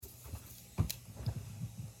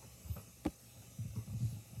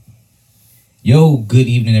Yo, good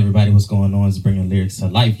evening, everybody. What's going on? It's bringing lyrics to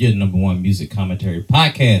life. Your number one music commentary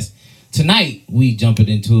podcast. Tonight, we jumping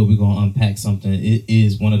into it. We're gonna unpack something. It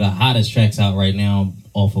is one of the hottest tracks out right now,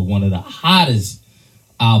 off of one of the hottest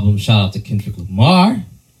albums. Shout out to Kendrick Lamar.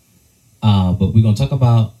 But we're gonna talk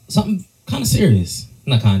about something kind of serious.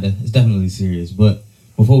 Not kinda. It's definitely serious. But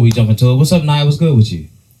before we jump into it, what's up, Nia? What's good with you?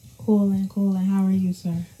 Cool. How are you,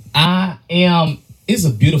 sir? I am. It's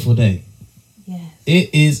a beautiful day. Yes.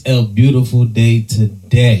 It is a beautiful day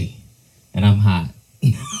today, and I'm hot.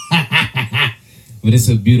 But it's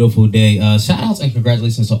a beautiful day. Shout outs and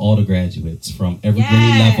congratulations to all the graduates from every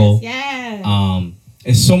grade level. Yes.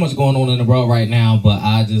 There's so much going on in the world right now, but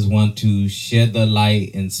I just want to shed the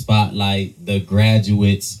light and spotlight the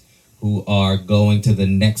graduates who are going to the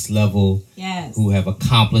next level, Yes. who have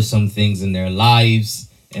accomplished some things in their lives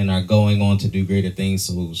and are going on to do greater things.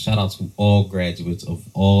 So shout out to all graduates of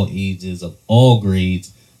all ages, of all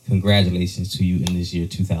grades. Congratulations to you in this year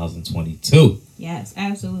 2022. Yes,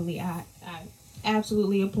 absolutely. I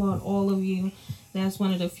absolutely applaud all of you. That's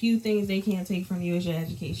one of the few things they can't take from you is your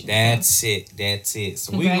education. That's it.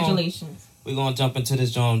 So congratulations. We're gonna jump into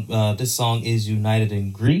this song. This song is United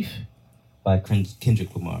in Grief by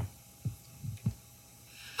Kendrick Lamar.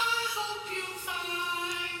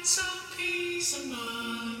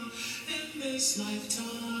 This lifetime.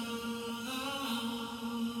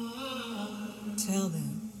 Tell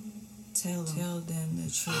them the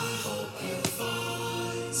truth. I hope you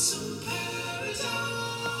find some paradise.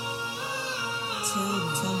 Tell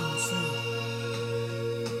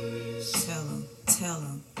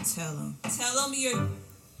them the truth. Tell them you're.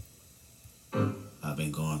 I've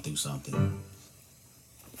been going through something.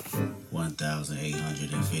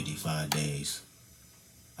 1,855 days.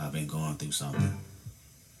 I've been going through something.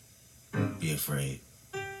 Be afraid.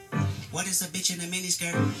 What is a bitch in a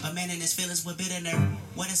miniskirt? A man in his feelings with bitter nerve.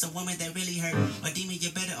 What is a woman that really hurt? A demon,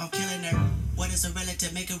 you better off killing her. What is a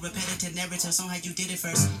relative? Make a repetitive narrative on how you did it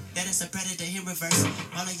first. That is a predator in reverse.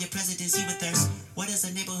 All of your presidents he with thirst. What is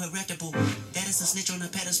a neighborhood reputable? That is a snitch on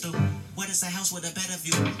a pedestal. What is a house with a better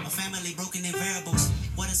view? A family broken in variables.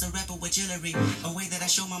 What is a rapper with jewelry? A way that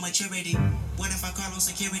I show my maturity. What if I call on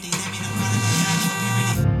security? That mean I'm calling on God for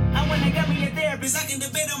purity. I wanna got me a therapist. I can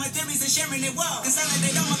debate on my theories and sharing it well.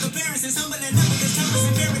 Consolidate all my comparisons. Humble enough because time is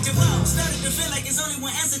imperative. Well, started to feel like it's only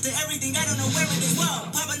one answer to everything. I don't know where it is.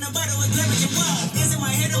 Well, popping a bottle with courage and well. Is in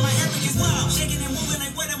my head or my arrogance? Well, shaking and moving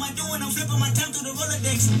like what am I doing? I'm flipping my time through the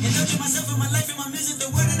Rolodex. Indulging myself in my life and my music.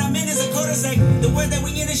 The word that I'm in is a cul-de-sac. The word that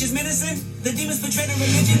we in is just medicine. The demons portray the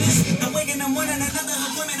religion is. I wake in the morning, another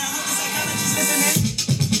appointment. I hope the psychologist listening.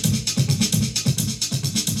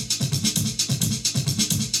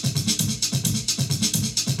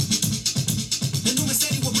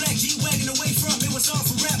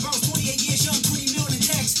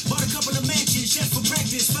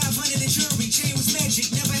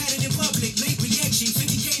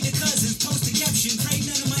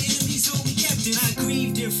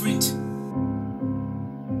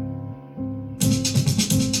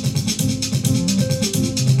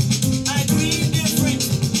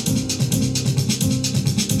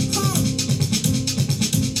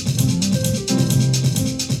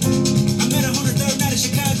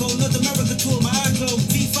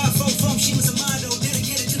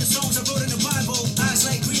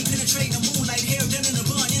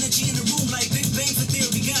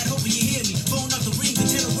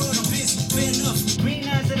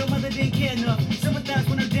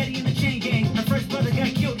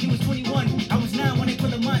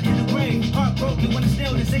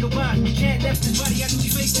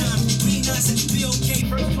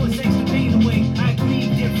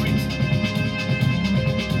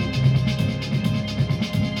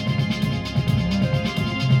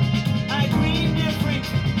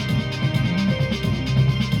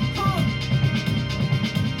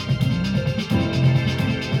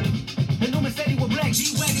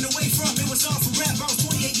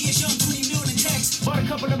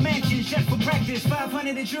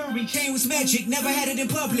 Never had it in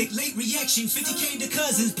public, late reaction, 50K to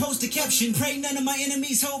cousins, post a caption, pray none of my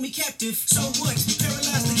enemies hold me captive. So what?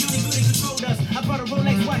 Paralyzed the county building controlled us. I bought a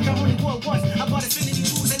Rolex watch, I only wore once. I bought infinity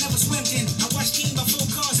pools I never swam in. I watched King by 4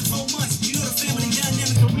 cars in 4 months. You know the family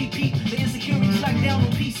dynamics will repeat. The insecurities locked down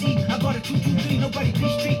on PC. I bought a 223, nobody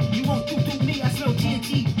please treat. You won't do me, I smell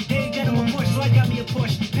TNT. They ain't got him a Porsche, so I got me a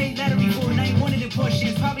Porsche. Paid lottery for it, I ain't wanted in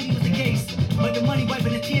Porsches. Poverty was the case, but the money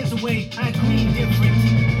wiping the tears away. I grieve different.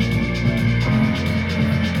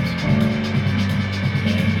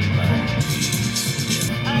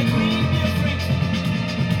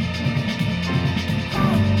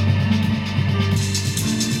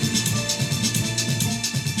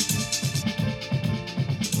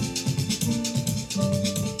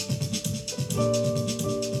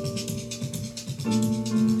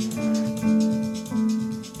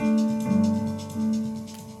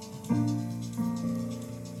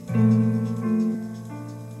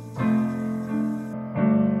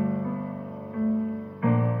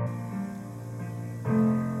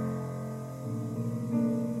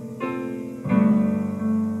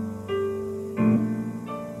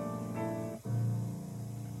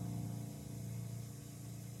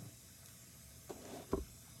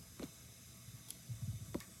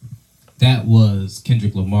 was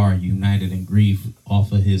Kendrick Lamar, United in Grief,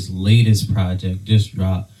 off of his latest project, just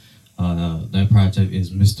dropped. That project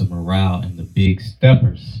is Mr. Morale and the Big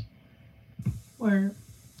Steppers. Word.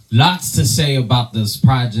 Lots to say about this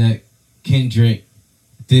project, Kendrick,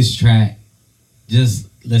 this track. Just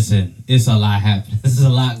listen, it's a lot happening. There's a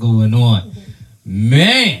lot going on.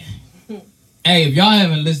 Man! Hey, if y'all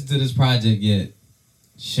haven't listened to this project yet,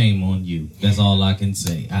 shame on you. That's all I can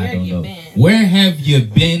say. I don't know. Where have you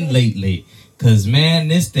been lately? Because, man,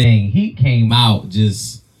 this thing, he came out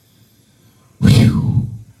just... Whew.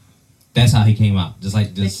 That's how he came out. Just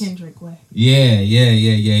like this. The Kendrick way. Yeah.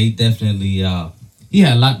 He definitely... he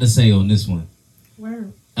had a lot to say on this one.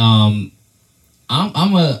 Word. I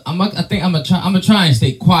think I'm gonna try and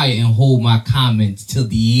stay quiet and hold my comments till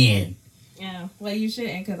the end. Yeah, well, you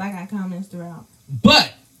shouldn't, because I got comments throughout.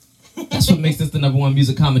 But that's what makes this the #1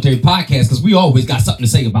 music commentary podcast, because we always got something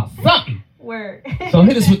to say about something. Word. So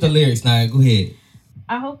hit us with the lyrics, now. Go ahead.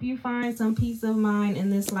 I hope you find some peace of mind in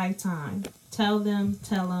this lifetime. Tell them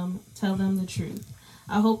the truth.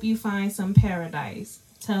 I hope you find some paradise.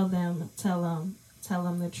 Tell them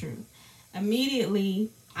the truth. Immediately,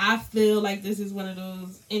 I feel like this is one of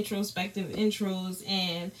those introspective intros,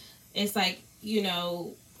 and it's like, you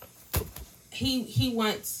know, he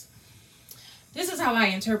wants, this is how I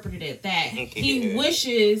interpreted it, that he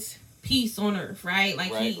wishes peace on earth, right?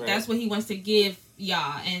 Like right. That's what he wants to give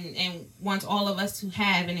y'all, and wants all of us to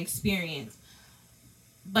have and experience.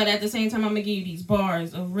 But at the same time, I'm gonna give you these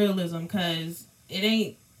bars of realism, because it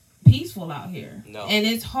ain't peaceful out here. No. And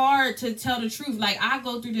it's hard to tell the truth. Like, I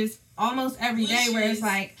go through this almost every day where it's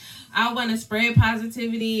like, I want to spread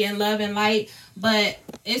positivity and love and light, but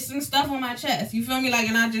it's some stuff on my chest. You feel me? Like,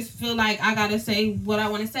 and I just feel like I gotta say what I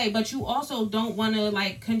want to say. But you also don't want to,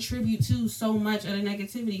 like, contribute to so much of the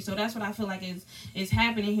negativity. So that's what I feel like is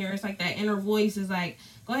happening here. It's like that inner voice is like,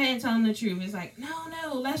 go ahead and tell them the truth. It's like, no,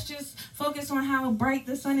 let's just focus on how bright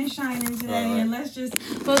the sun is shining today, and let's just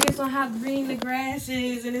focus on how green the grass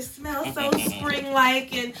is, and it smells so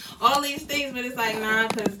spring-like, and all these things. But it's like, nah,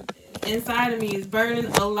 because inside of me is burning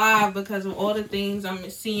alive because of all the things I'm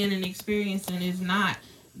seeing and experiencing is not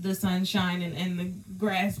the sun shining and the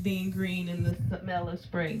grass being green and the smell of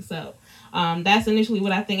spring. So that's initially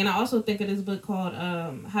what I think. And I also think of this book called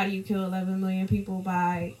How Do You Kill 11 Million People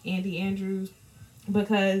by Andy Andrews,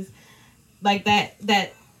 because like that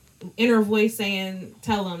inner voice saying,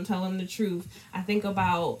 tell them the truth. I think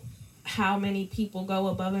about how many people go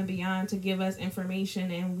above and beyond to give us information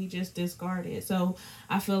and we just discard it. So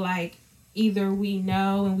I feel like either we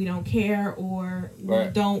know and we don't care, or we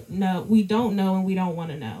don't know and we don't want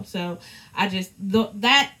to know. So I just,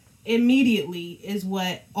 that immediately is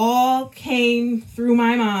what all came through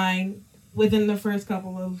my mind within the first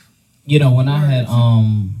couple of when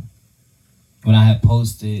I had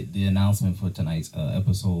posted the announcement for tonight's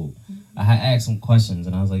episode, I had asked some questions,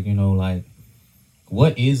 and I was like,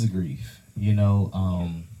 what is grief?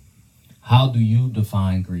 How do you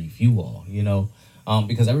define grief? You all,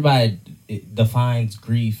 because everybody defines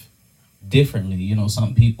grief differently.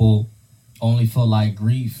 Some people only feel like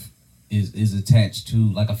grief is attached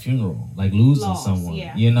to like a funeral, like losing someone.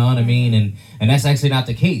 Yeah. You know what I mean? And that's actually not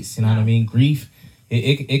the case. You know what I mean? Grief,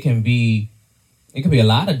 it can be a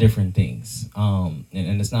lot of different things. And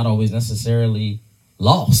it's not always necessarily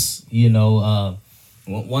loss.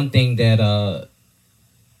 One thing that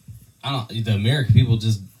the American people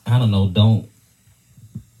just, don't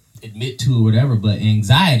admit to or whatever, but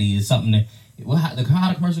anxiety is something that, how the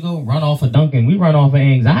commercial go? Run off of Duncan. We run off of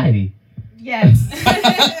anxiety. Yes.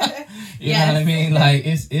 You know what I mean? Like,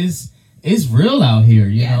 it's real out here,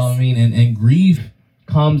 you know what I mean? And grief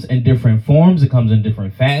comes in different forms. It comes in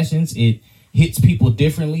different fashions. It hits people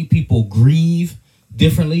differently. People grieve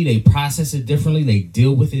differently. They process it differently. They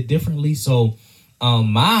deal with it differently. So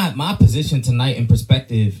my position tonight in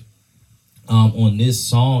perspective on this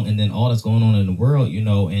song, and then all that's going on in the world,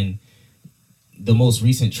 and the most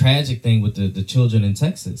recent tragic thing with the children in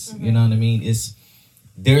Texas, you know what I mean?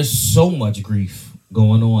 There's so much grief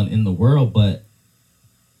going on in the world, but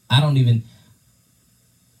I don't even,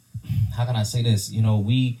 how can I say this?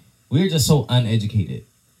 We're just so uneducated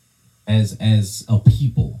as a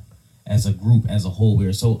people, as a group, as a whole.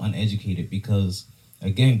 We're so uneducated because,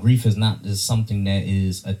 again, grief is not just something that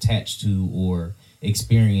is attached to or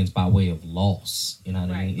experienced by way of loss. You know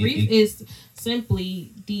what I mean? Grief is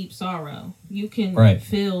simply deep sorrow. You can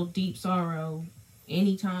feel deep sorrow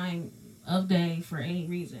any time of day for any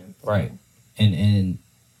reason. So. Right. And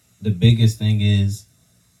the biggest thing is,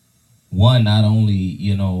 one, not only,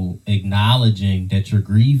 acknowledging that you're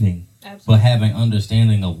grieving, but having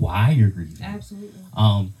understanding of why you're grieving. Absolutely.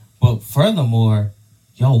 But furthermore,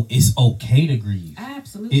 yo, it's okay to grieve.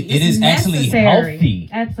 Absolutely. It is actually healthy.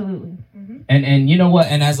 Absolutely. And you know what?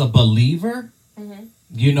 And as a believer,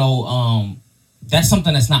 you know, that's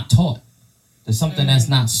something that's not taught. There's something that's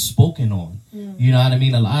not spoken on. You know what I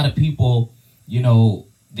mean? A lot of people, you know,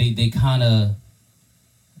 they kind of,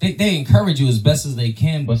 they encourage you as best as they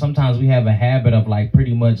can, but sometimes we have a habit of like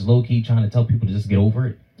pretty much low-key trying to tell people to just get over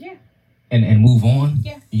it. Yeah. And move on.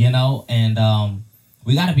 Yeah. You know, and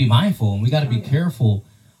we got to be mindful and we got to be careful.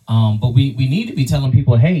 But we need to be telling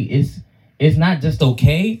people, hey, it's not just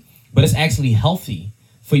okay, but it's actually healthy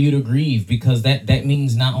for you to grieve, because that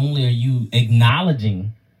means not only are you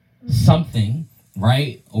acknowledging something,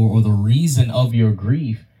 right, or the reason of your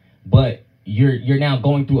grief, but you're now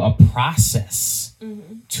going through a process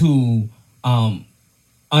to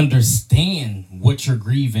understand what you're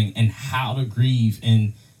grieving and how to grieve,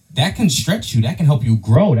 and that can stretch you, that can help you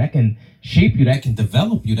grow, that can shape you, that can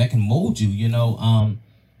develop you, that can mold you, you know.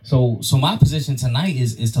 So my position tonight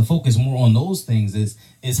is to focus more on those things, is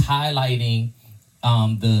highlighting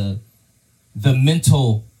the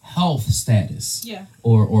mental health status,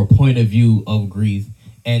 or point of view of grief,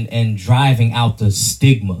 and driving out the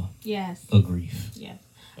stigma of grief. Yes,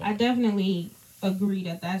 I definitely agree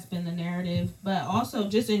that that's been the narrative, but also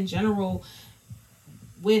just in general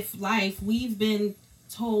with life, we've been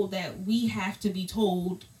told that we have to be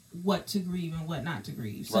told what to grieve and what not to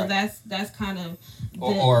grieve. So that's kind of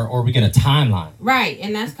or we get a timeline. Right,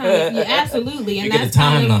 and that's kind of absolutely, and that's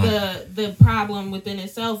kind of the problem within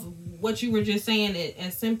itself. What you were just saying,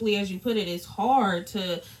 as simply as you put it, it's hard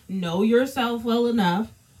to know yourself well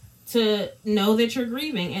enough to know that you're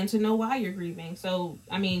grieving and to know why you're grieving. So,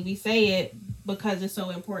 I mean, we say it because it's so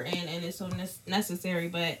important and it's so necessary,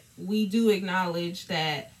 but we do acknowledge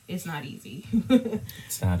that it's not easy.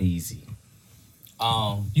 It's not easy.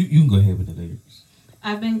 You can go ahead with the lyrics.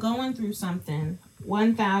 I've been going through something.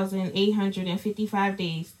 1,855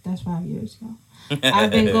 days. That's 5 years ago.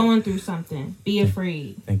 I've been going through something. Be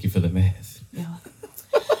afraid. Thank you for the math. Yeah.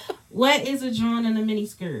 What is a John in a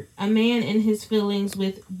miniskirt? A man in his feelings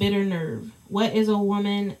with bitter nerve. What is a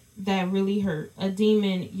woman that really hurt? A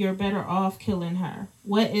demon, you're better off killing her.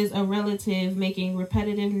 What is a relative making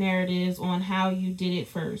repetitive narratives on how you did it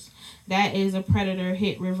first? That is a predator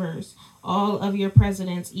hit reverse. All of your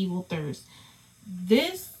president's evil thirst.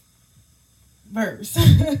 This verse,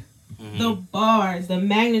 the bars, the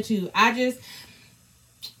magnitude,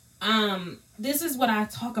 this is what I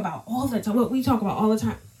talk about all the time, what we talk about all the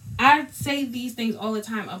time. I say these things all the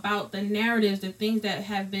time about the narratives, the things that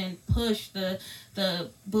have been pushed, the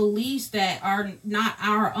beliefs that are not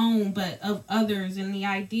our own but of others, and the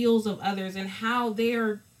ideals of others, and how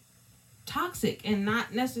they're toxic and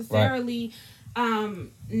not necessarily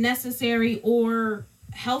necessary or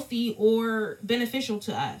healthy or beneficial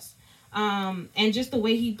to us. And just the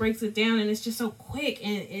way he breaks it down, and it's just so quick,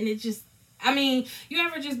 and it just, I mean, you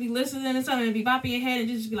ever just be listening to something and be bopping your head and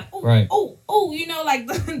just be like, oh, you know, like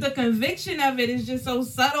the conviction of it is just so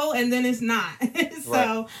subtle, and then it's not.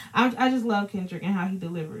 So I just love Kendrick and how he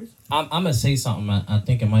delivers. I'm going to say something I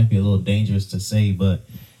think it might be a little dangerous to say, but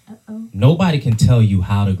nobody can tell you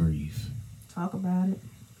how to grieve. Talk about it.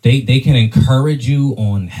 They can encourage you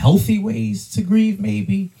on healthy ways to grieve,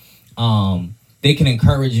 maybe. They can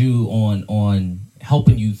encourage you on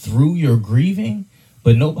helping you through your grieving,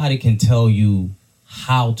 but nobody can tell you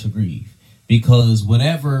how to grieve, because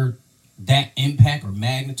whatever that impact or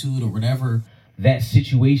magnitude or whatever that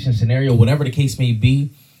situation, scenario, whatever the case may be,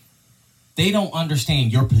 they don't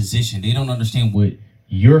understand your position. They don't understand what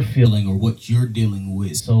you're feeling or what you're dealing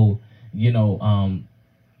with. So, you know,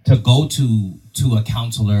 to go to a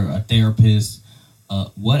counselor, a therapist,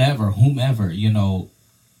 whatever, whomever, you know,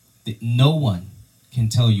 no one can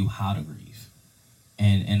tell you how to grieve.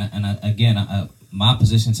 And again, my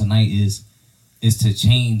position tonight is to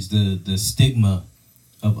change the stigma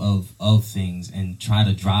of things and try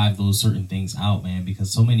to drive those certain things out, man,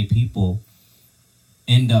 because so many people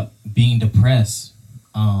end up being depressed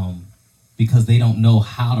because they don't know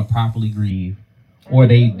how to properly grieve, or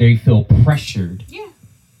they feel pressured. Yeah.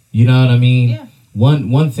 You know what I mean? Yeah.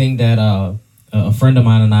 One thing that a friend of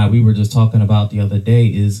mine and I, we were just talking about the other day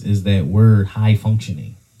is that word high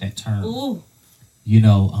functioning, that term. Ooh. You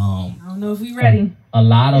know, I don't know if we ready. A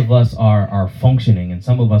lot of us are functioning, and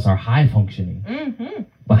some of us are high functioning. Mm-hmm.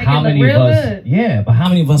 But how many of us? Good. Yeah, but how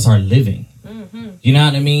many of us are living? Mm-hmm. You know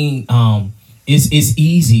what I mean? It's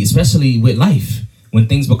easy, especially with life, when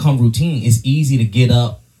things become routine. It's easy to get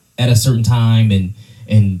up at a certain time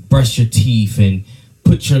and brush your teeth and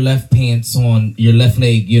put your left pants on your left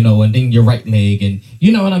leg, you know, and then your right leg, and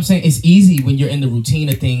you know what I'm saying? It's easy when you're in the routine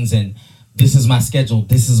of things, this is my schedule,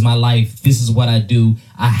 this is my life, this is what I do,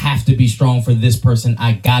 I have to be strong for this person,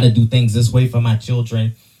 I gotta do things this way for my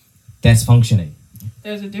children, that's functioning.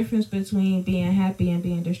 There's a difference between being happy and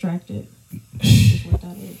being distracted. That's what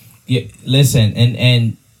that is. Yeah, listen,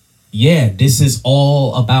 and yeah, this is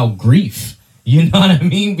all about grief. You know what I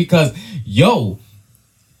mean? Because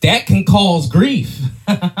that can cause grief.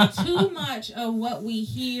 Too much of what we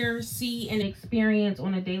hear, see, and experience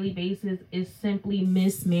on a daily basis is simply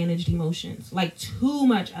mismanaged emotions. Like, too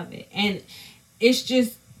much of it. And it's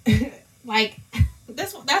just, like,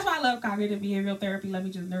 that's why I love cognitive behavioral therapy. Let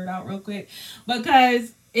me just nerd out real quick.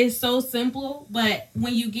 Because it's so simple, but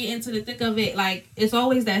when you get into the thick of it, like, it's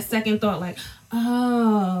always that second thought, like,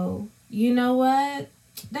 oh, you know what?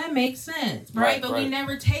 That makes sense, right? But we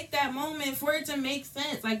never take that moment for it to make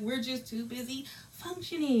sense. Like, we're just too busy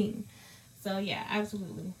functioning. So, yeah,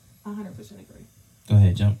 absolutely. 100% agree. Go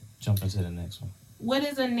ahead, jump into the next one. What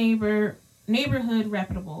is a neighborhood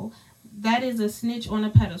reputable? That is a snitch on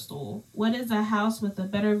a pedestal. What is a house with a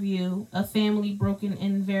better view? A family broken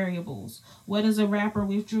in variables. What is a rapper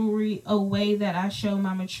with jewelry? A way that I show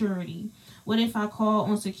my maturity. What if I call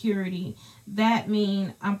on security? That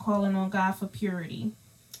mean I'm calling on God for purity.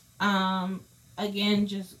 Again,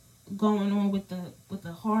 just going on with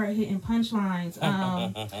the hard hitting punchlines.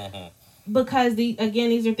 Because these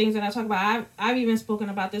are things that I talk about. I've even spoken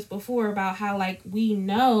about this before, about how, like, we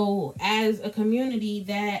know as a community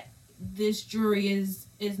that this jewelry is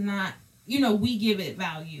not, we give it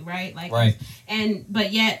value, right? Like, right.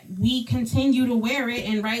 But yet we continue to wear it,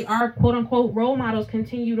 and our quote unquote role models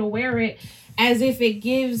continue to wear it as if it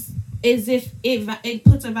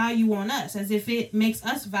puts a value on us, as if it makes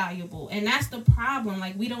us valuable. And that's the problem.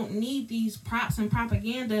 Like, we don't need these props and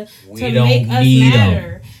propaganda to make us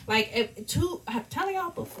matter. Like, I'm telling y'all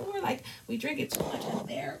before, like, we drink it too much of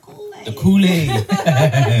their Kool-Aid. The Kool-Aid.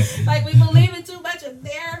 Like, we believe in too much of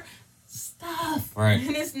their stuff. Right.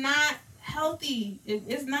 And it's not healthy.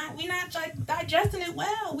 It's not, we're not digesting it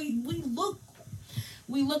well. We look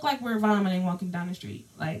like we're vomiting walking down the street.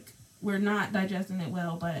 Like, we're not digesting it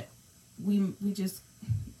well, but we just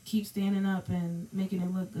keep standing up and making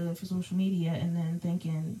it look good for social media, and then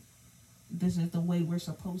thinking this is the way we're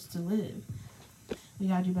supposed to live. We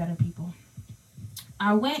gotta do better, people.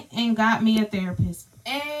 I went and got me a therapist.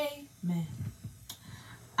 Amen.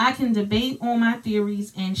 I can debate on my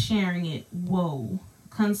theories and sharing it. Whoa.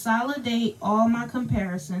 Consolidate all my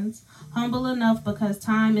comparisons. Humble enough because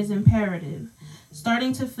time is imperative.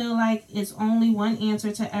 Starting to feel like it's only one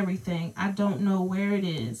answer to everything. I don't know where it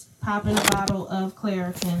is. Popping a bottle of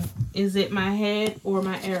Claritin. Is it my head or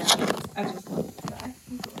my arrogance? I just want to die.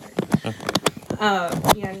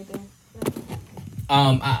 You got anything?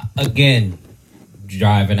 Again,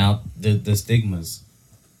 driving out the stigmas.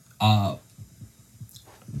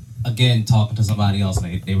 Again, talking to somebody else,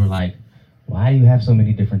 and they were like, "Why do you have so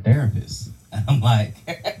many different therapists?" And I'm like,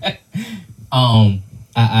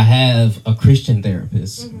 I have a Christian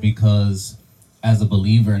therapist because as a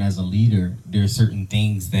believer and as a leader, there are certain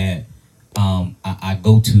things that I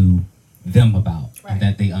go to them about, right,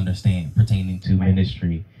 that they understand pertaining to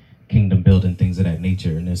ministry, kingdom building, things of that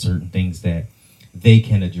nature. And there's certain things that they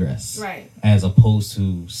can address, right, as opposed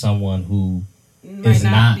to someone who might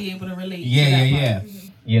not be able to relate. Yeah.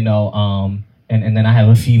 And then I have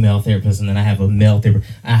a female therapist, and then I have a male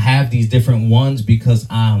therapist. I have these different ones because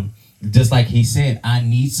just like he said, I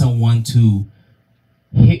need someone to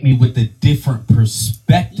hit me with the different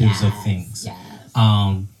perspectives of things. Yes.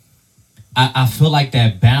 I feel like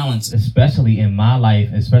that balance, especially in my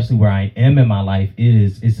life, especially where I am in my life,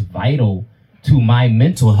 is vital to my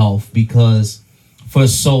mental health, because for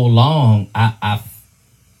so long I've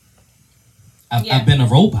been a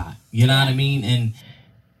robot. You know what I mean? And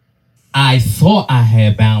I thought I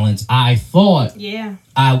had balance. I thought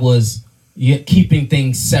I was keeping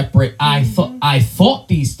things separate. I thought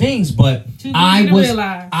these things, but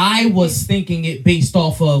I was thinking it based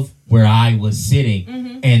off of where I was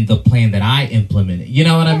sitting and the plan that I implemented. You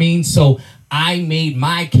know what I mean? So I made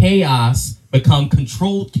my chaos become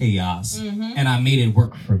controlled chaos, and I made it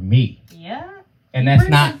work for me. Yeah. And that's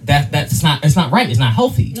not right. It's not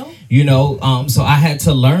healthy. Nope. You know, so I had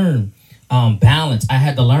to learn balance. I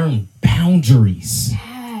had to learn boundaries.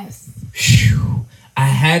 Yes. Whew. I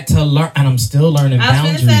had to learn, and I'm still learning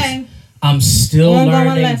boundaries. I'm still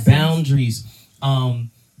learning boundaries.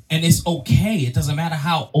 And it's okay. It doesn't matter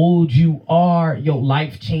how old you are. Your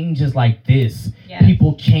life changes like this. Yeah.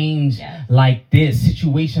 People change like this.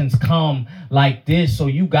 Situations come like this. So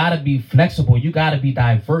you gotta be flexible. You gotta be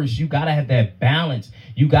diverse. You gotta have that balance.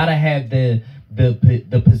 You gotta have the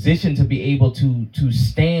the position to be able to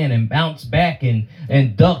stand and bounce back and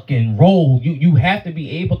duck and roll. You have to be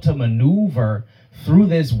able to maneuver through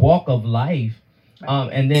this walk of life,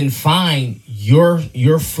 and then find your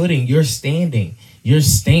footing, your standing, your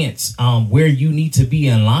stance, where you need to be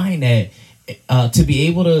in line at, to be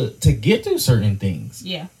able to get through certain things.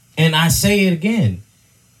 Yeah. And I say it again,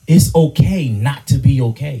 it's okay not to be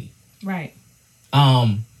okay. Right.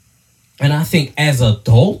 And I think as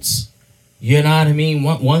adults, you know what I mean?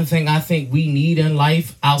 One thing I think we need in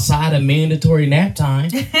life outside of mandatory nap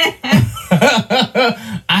time,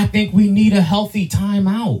 I think we need a healthy time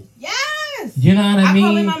out. Yes. You know what I mean? I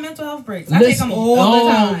call it my mental health breaks. I take them all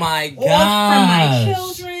the time. Oh my God. From my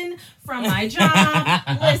children, from my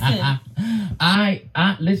job.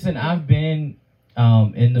 Listen, I've been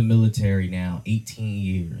in the military now 18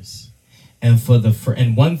 years. And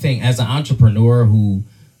and one thing, as an entrepreneur who,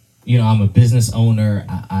 you know, I'm a business owner,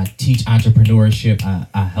 I teach entrepreneurship,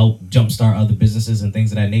 I help jumpstart other businesses and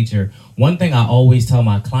things of that nature. One thing I always tell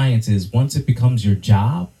my clients is once it becomes your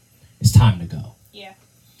job, it's time to go. Yeah.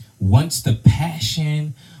 Once the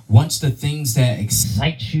passion, once the things that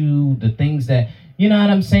excite you, the things that, you know what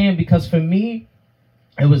I'm saying? Because for me,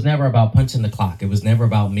 it was never about punching the clock. It was never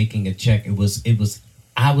about making a check.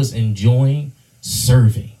 I was enjoying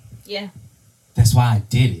serving. Yeah. That's why I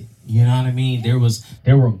did it. You know what I mean? There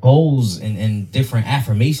were goals and different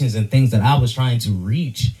affirmations and things that I was trying to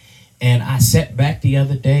reach. And I sat back the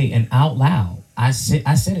other day and out loud, I said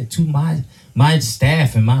it to my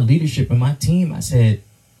staff and my leadership and my team. I said,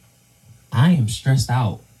 I am stressed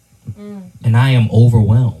out and I am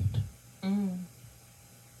overwhelmed.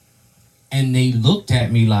 And they looked at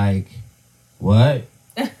me like, what?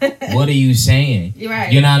 What are you saying?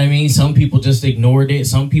 Right. You know what I mean? Some people just ignored it.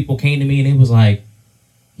 Some people came to me and it was like,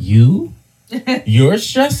 you're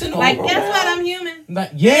stressing over. Like, guess what? I'm human.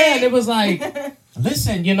 Like, yeah, and it was like,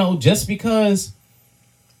 listen, you know, just because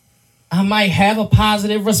I might have a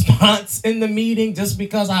positive response in the meeting, just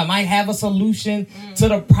because I might have a solution to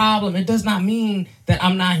the problem, it does not mean that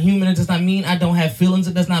I'm not human. It does not mean I don't have feelings.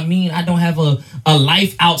 It does not mean I don't have a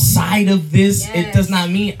life outside of this. Yes. It does not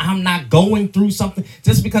mean I'm not going through something.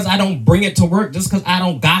 Just because I don't bring it to work, just because I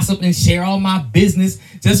don't gossip and share all my business,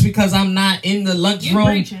 just because I'm not in the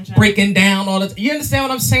lunchroom breaking down all the. You understand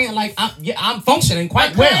what I'm saying? Like, I'm functioning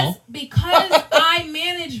quite well. Because I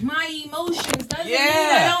manage my emotions doesn't mean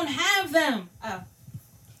I don't have them.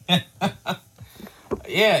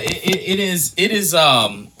 Yeah,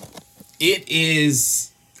 it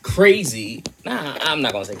is crazy. Nah, I'm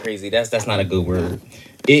not gonna say crazy. That's not a good word.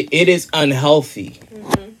 It is unhealthy.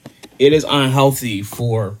 Mm-hmm. It is unhealthy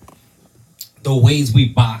for the ways we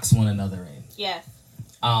box one another in. Yes.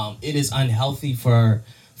 It is unhealthy for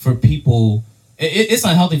people. It's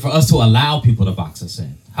unhealthy for us to allow people to box us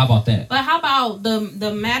in. How about that? But how about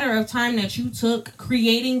the matter of time that you took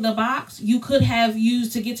creating the box? You could have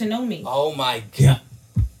used to get to know me. Oh my God.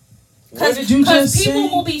 What did you just say? People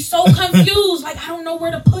will be so confused. Like, I don't know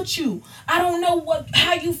where to put you. I don't know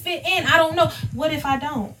how you fit in. I don't know. What if I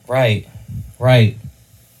don't? Right.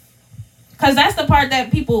 Because that's the part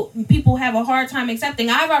that people have a hard time accepting.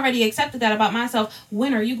 I've already accepted that about myself.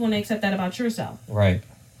 When are you going to accept that about yourself? Right.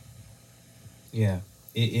 Yeah.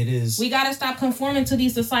 It is. We got to stop conforming to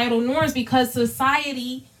these societal norms because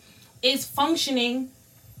society is functioning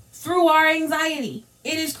through our anxiety.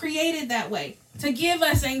 It is created that way to give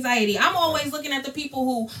us anxiety. I'm always looking at the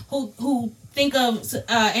people who think of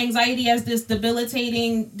anxiety as this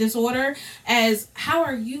debilitating disorder as how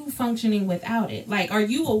are you functioning without it? Like, are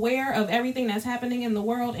you aware of everything that's happening in the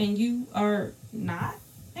world and you are not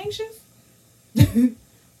anxious?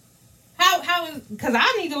 How is, because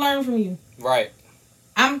I need to learn from you. Right.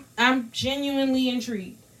 I'm genuinely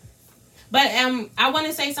intrigued. But I want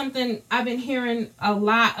to say something. I've been hearing a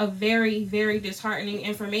lot of very, very disheartening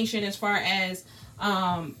information as far as,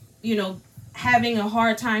 having a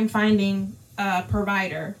hard time finding a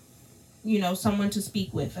provider, someone to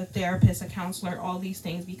speak with, a therapist, a counselor, all these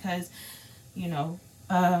things, because,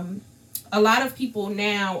 a lot of people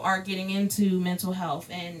now are getting into mental health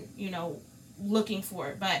and, looking for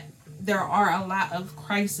it. But there are a lot of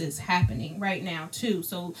crises happening right now, too.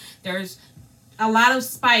 So there's a lot of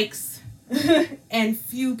spikes and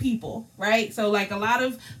few people, right? So like a lot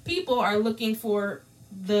of people are looking for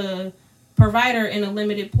the provider in a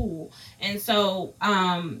limited pool. And so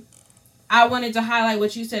I wanted to highlight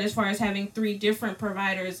what you said as far as having 3 different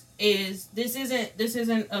providers is this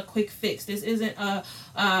isn't a quick fix. This isn't a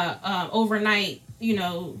overnight,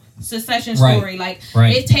 secession story.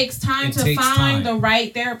 It takes time to find the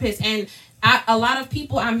right therapist. And a lot of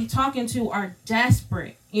people I'm talking to are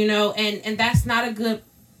desperate, and that's not a good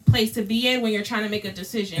place to be in when you're trying to make a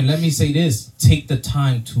decision. And let me say this: take the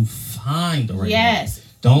time to find the right. Yes.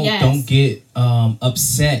 Man. Don't get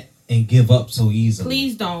upset and give up so easily.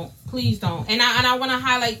 Please don't. And I want to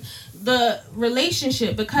highlight the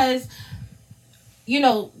relationship, because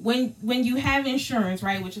when you have insurance,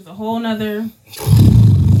 right, which is a whole nother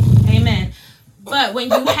amen. But when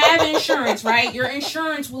you have insurance, right, your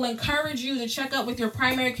insurance will encourage you to check up with your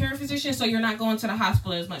primary care physician, so you're not going to the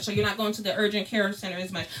hospital as much, so you're not going to the urgent care center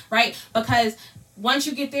as much, right? Because once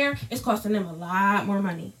you get there, it's costing them a lot more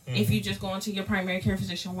money. If you just go into your primary care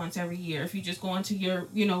physician once every year, if you just go into your,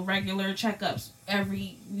 regular checkups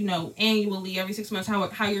every, annually, every 6 months,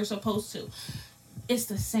 how you're supposed to. It's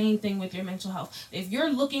the same thing with your mental health. If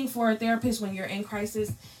you're looking for a therapist when you're in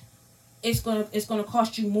crisis, it's gonna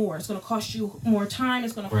cost you more. It's gonna cost you more time.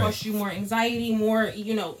 It's gonna cost you more anxiety, more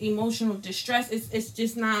emotional distress. It's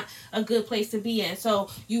just not a good place to be in.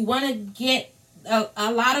 So you want to get.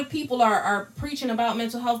 A lot of people are preaching about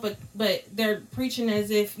mental health, but they're preaching as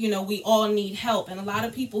if we all need help, and a lot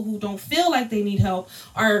of people who don't feel like they need help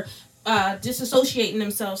are disassociating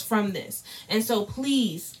themselves from this. And so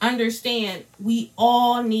please understand, we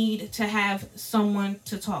all need to have someone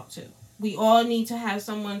to talk to. We all need to have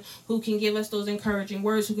someone who can give us those encouraging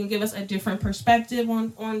words, who can give us a different perspective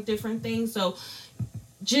on different things. So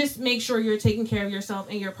just make sure you're taking care of yourself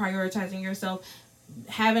and you're prioritizing yourself.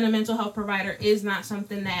 Having a mental health provider is not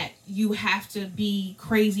something that you have to be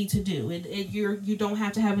crazy to do. You don't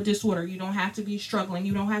have to have a disorder. You don't have to be struggling.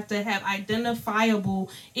 You don't have to have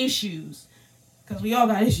identifiable issues, because we all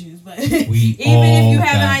got issues. But even if you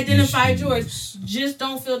haven't identified yours, just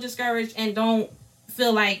don't feel discouraged and don't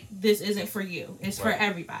feel like this isn't for you. It's for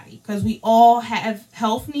everybody, because we all have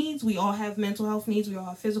health needs. We all have mental health needs. We all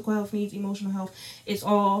have physical health needs, emotional health. It's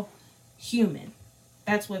all human.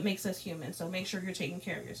 That's what makes us human. So make sure you're taking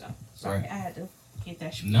care of yourself. Sorry, I had to get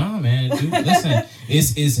that shit. No, man. Dude, listen,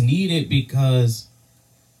 it's needed, because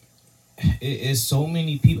it's so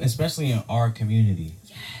many people, especially in our community.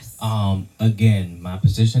 Yes. Again, my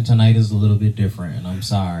position tonight is a little bit different, and I'm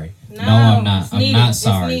sorry. No, I'm not. I'm not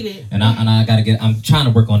sorry. It's needed. And I gotta get. I'm trying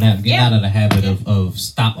to work on that. I'm getting out of the habit of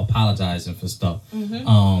stop apologizing for stuff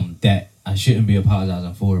that I shouldn't be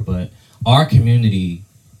apologizing for. But our community,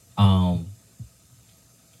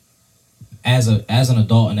 as an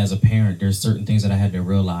adult and as a parent, there's certain things that I had to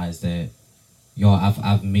realize that,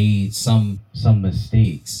 I've made some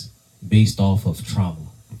mistakes based off of trauma.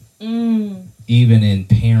 Even in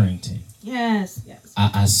parenting. Yes.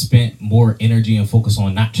 I spent more energy and focus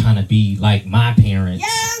on not trying to be like my parents.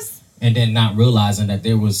 Yes. And then not realizing that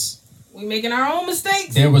we making our own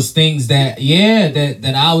mistakes. There was things that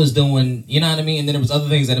I was doing, you know what I mean? And then there was other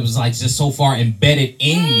things that it was like just so far embedded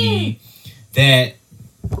in me that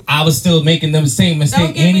I was still making them same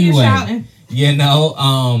mistake anyway.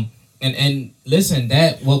 And listen,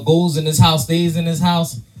 that what goes in this house stays in this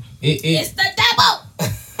house. It's the devil.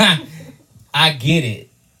 I get it,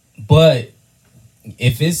 but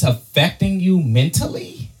if it's affecting you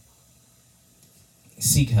mentally,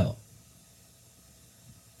 seek help.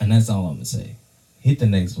 And that's all I'm gonna say. Hit the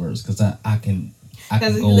next verse, because I can go.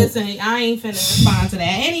 Listen, I ain't finna respond to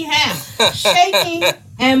that. Anyhow, shaking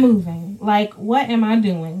and moving. Like, what am I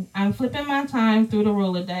doing? I'm flipping my time through the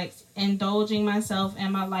Rolodex, indulging myself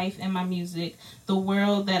and my life and my music. The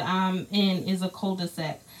world that I'm in is a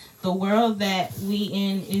cul-de-sac. The world that we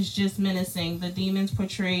in is just menacing. The demons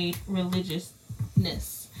portrayed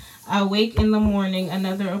religiousness. I wake in the morning,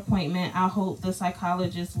 another appointment. I hope the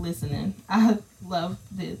psychologist listening. I love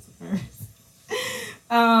this verse.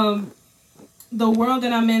 The world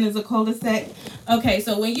that I'm in is a cul-de-sac. Okay,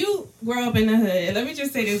 so when you grow up in the hood, let me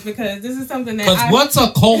just say this, because this is something that what's a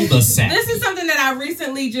cul-de-sac? This is something that I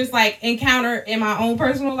recently just encountered in my own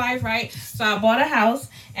personal life, right? So I bought a house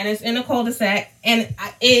and it's in a cul-de-sac, and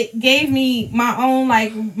it gave me my own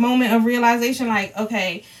moment of realization,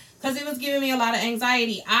 okay, because it was giving me a lot of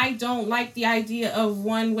anxiety. I don't like the idea of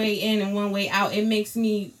one way in and one way out. It makes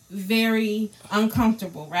me very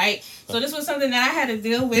uncomfortable, right? So this was something that I had to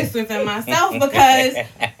deal with within myself, because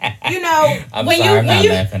when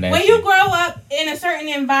you grow up in a certain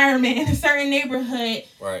environment, in a certain neighborhood,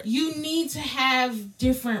 right, you need to have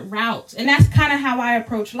different routes. And that's kind of how I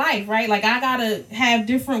approach life, right? Like, I gotta have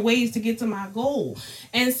different ways to get to my goal.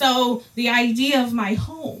 And so the idea of my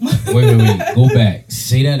home. wait, go back,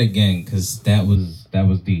 say that again, because that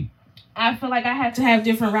was deep. I feel like I have to have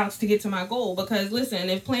different routes to get to my goal, because listen,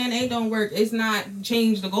 if plan A don't work, it's not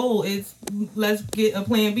change the goal. It's let's get a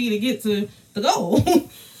plan B to get to the goal.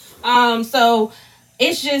 So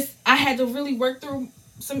it's just, I had to really work through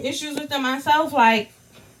some issues within myself. Like,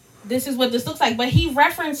 this is what this looks like. But he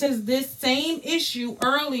references this same issue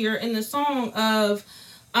earlier in the song of,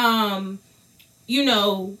 you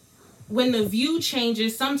know, when the view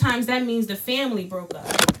changes, sometimes that means the family broke up.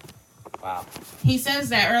 Wow. He says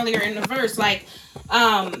that earlier in the verse, like,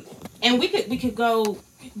 and we could go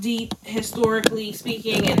deep historically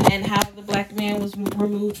speaking, and how the black man was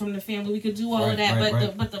removed from the family. We could do all of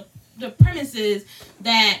that, but the premise is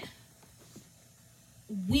that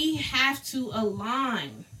we have to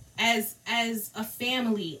align as a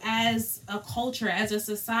family, as a culture, as a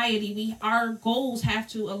society. Our goals have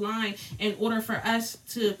to align in order for us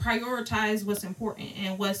to prioritize what's important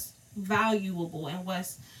and what's valuable and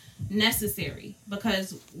what's necessary,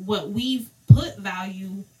 because what we've put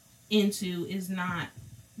value into is not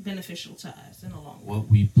beneficial to us in the long run. What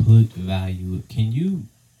we put value. Can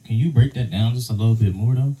you break that down just a little bit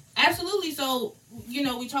more though? Absolutely. So, you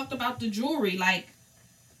know, we talked about the jewelry. Like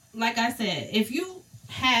I said, if you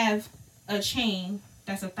have a chain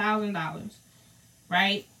that's $1,000,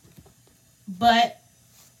 right? But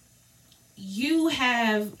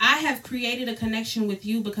I have created a connection with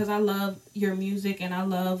you because I love your music and I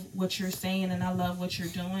love what you're saying and I love what you're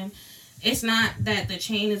doing. It's not that the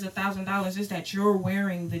chain is $1,000, it's that you're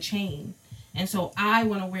wearing the chain. And so I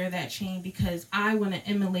want to wear that chain because I want to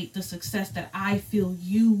emulate the success that I feel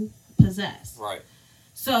you possess. Right.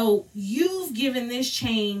 So you've given this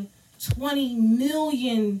chain $20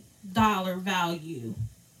 million value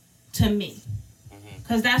to me.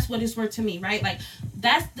 Because that's what it's worth to me, right? Like,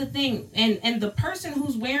 that's the thing. And the person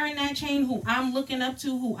who's wearing that chain, who I'm looking up to,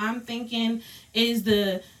 who I'm thinking is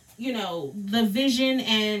the, you know, the vision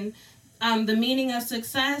and the meaning of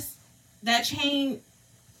success, that chain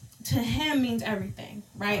to him means everything,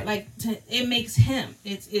 right? Like, it makes him.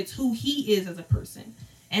 It's who he is as a person.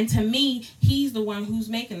 And to me, he's the one who's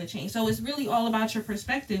making the change. So it's really all about your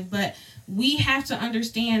perspective. But we have to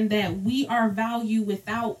understand that we are value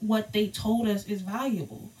without what they told us is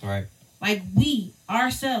valuable. Right. Like, we,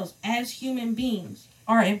 ourselves, as human beings,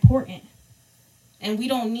 are important. And we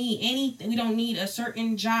don't need anything. We don't need a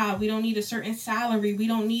certain job. We don't need a certain salary. We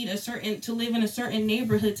don't need to live in a certain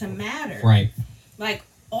neighborhood to matter. Right. Like,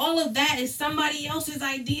 all of that is somebody else's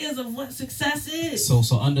ideas of what success is. So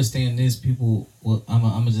understand this, people. Well, I'm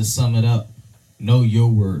gonna just sum it up. Know your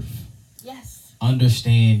worth. Yes.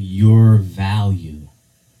 Understand your value.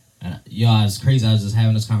 And y'all, it's crazy. I was just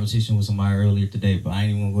having this conversation with somebody earlier today, but I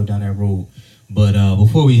ain't even gonna go down that road. But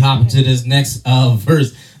before we hop into this next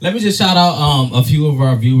verse, let me just shout out a few of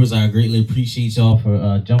our viewers. I greatly appreciate y'all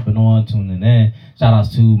for jumping on, tuning in. Shout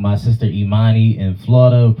outs to my sister Imani in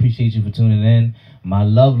Florida. Appreciate you for tuning in. My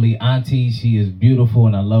lovely auntie, she is beautiful,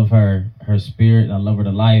 and I love her spirit, and I love her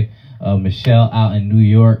to life. Michelle out in New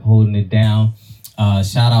York, holding it down.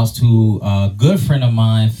 Shout outs to a good friend of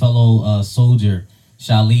mine, fellow soldier,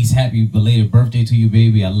 Charlize. Happy belated birthday to you,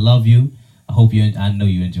 baby. I love you. I know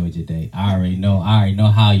you enjoyed your day. I already know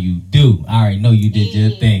how you do. I already know you did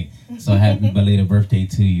your thing. So happy belated birthday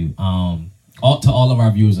to you. To all of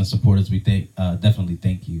our viewers and supporters, we definitely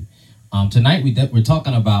thank you. Tonight we're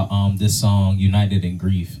talking about this song, United in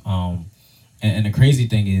Grief. And the crazy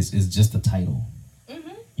thing is just the title. Mm-hmm.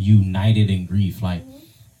 United in Grief. Like,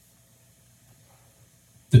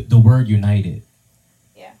 the word united.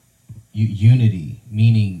 Yeah. Unity,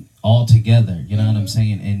 meaning all together. You know what I'm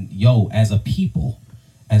saying? And as a people,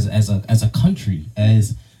 as a country,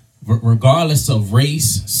 as regardless of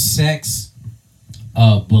race, sex,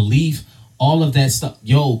 belief, all of that stuff,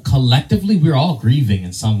 collectively we're all grieving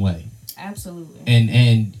in some way. Absolutely.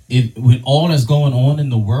 And with all that's going on in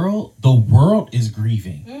the world is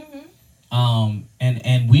grieving. Mm-hmm.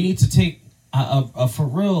 And we need to take a for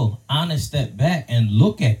real honest step back and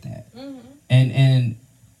look at that. Mm-hmm. And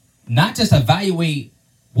not just evaluate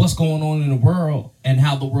what's going on in the world and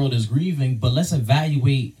how the world is grieving, but let's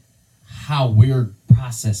evaluate how we're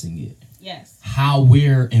processing it. Yes. How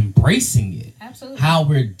we're embracing it. Absolutely. How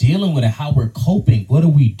we're dealing with it, how we're coping, what are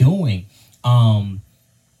we doing? I'm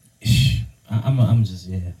just,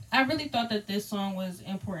 yeah. I really thought that this song was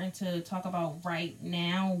important to talk about right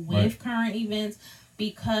now with current events,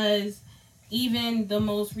 because even the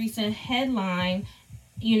most recent headline,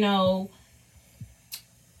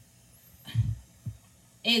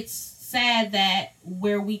 it's sad that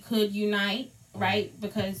where we could unite, right?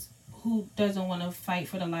 Because who doesn't want to fight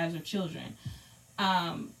for the lives of children?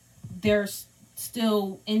 There's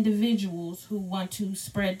still individuals who want to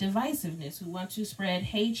spread divisiveness, who want to spread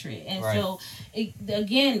hatred. And so,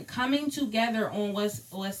 again, coming together on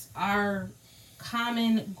what's our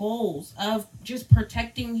common goals of just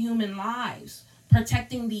protecting human lives,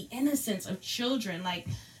 protecting the innocence of children. Like,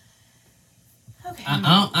 okay.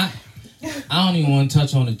 I don't even want to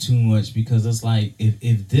touch on it too much because it's like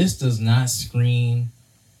if this does not scream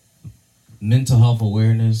mental health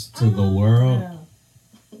awareness to the world,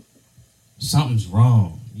 something's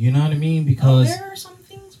wrong. You know what I mean? Because there are some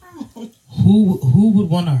things wrong. who would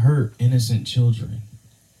want to hurt innocent children?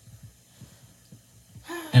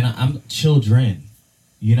 And I'm children.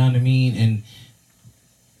 You know what I mean? And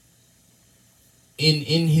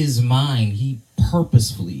in his mind, he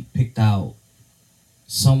purposefully picked out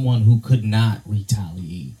someone who could not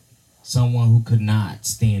retaliate, someone who could not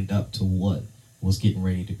stand up to what was getting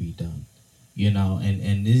ready to be done. You know,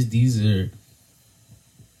 and this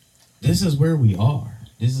is where we are.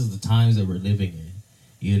 This is the times that we're living in.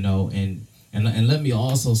 You know, and let me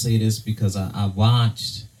also say this because I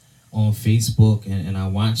watched on Facebook and I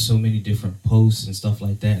watched so many different posts and stuff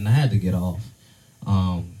like that, and I had to get off.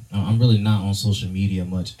 I'm really not on social media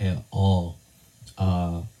much at all.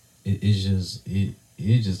 It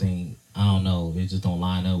just ain't. I don't know. It just don't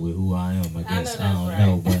line up with who I am. I guess I don't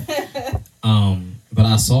know, but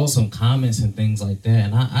I saw some comments and things like that,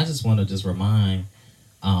 and I just want to just remind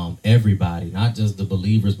everybody, not just the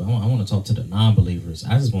believers, but I want to talk to the non-believers.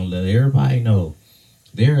 I just want to let everybody know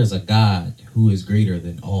there is a God who is greater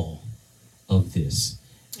than all of this,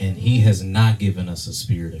 and He has not given us a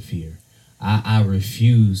spirit of fear. I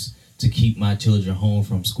refuse to keep my children home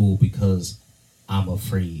from school because I'm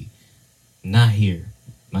afraid. Not here.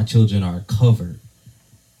 My children are covered.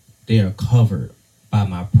 They are covered by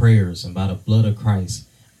my prayers and by the blood of Christ.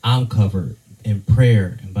 I'm covered in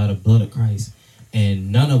prayer and by the blood of Christ.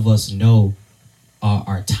 And none of us know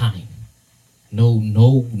our time. No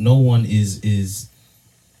one is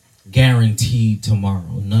guaranteed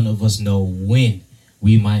tomorrow. None of us know when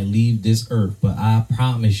we might leave this earth. But I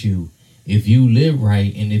promise you, if you live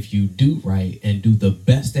right and if you do right and do the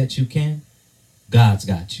best that you can, God's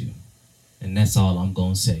got you. And that's all I'm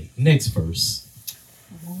going to say. Next verse.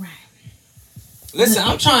 All right. Listen,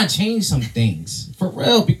 I'm trying to change some things. For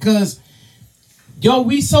real, because, yo,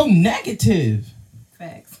 we so negative.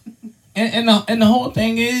 Facts. And the whole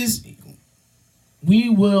thing is, we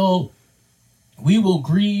will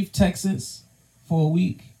grieve Texas for a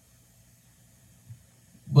week.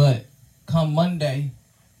 But come Monday,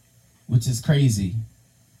 which is crazy,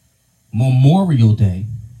 Memorial Day,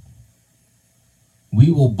 we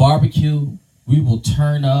will barbecue, we will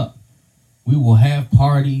turn up, we will have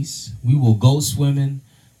parties, we will go swimming,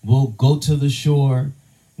 we'll go to the shore,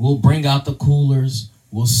 we'll bring out the coolers,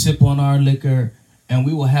 we'll sip on our liquor, and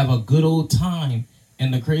we will have a good old time.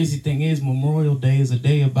 And the crazy thing is, Memorial Day is a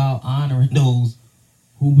day about honoring those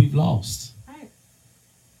who we've lost. Right.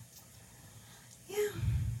 Yeah.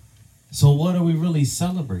 So what are we really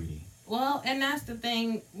celebrating? Well, and that's the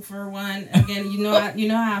thing. For one, again, you know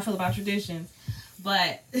how I feel about traditions.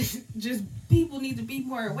 But just people need to be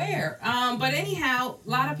more aware. But anyhow, a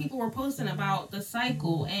lot of people were posting about the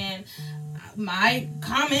cycle, and my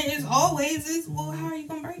comment is always, well, how are you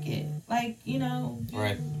gonna break it? Like,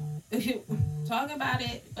 Right. Talk about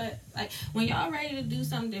it. But like, when y'all ready to do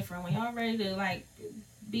something different, when y'all ready to like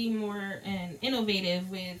be more and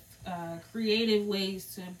innovative with creative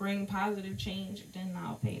ways to bring positive change, then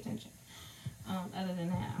I'll pay attention. Other than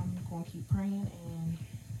that, I'm gonna keep praying and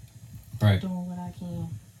doing what I can.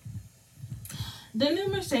 The new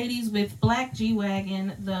Mercedes with black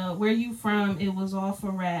G-Wagon, the where you from, it was all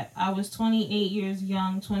for rap. I was 28 years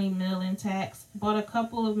young, 20 mil in tax. Bought a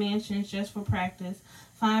couple of mansions just for practice.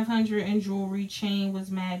 500 in jewelry, chain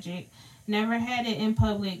was magic. Never had it in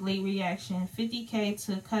public, late reaction. 50K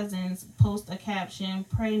to cousins, post a caption.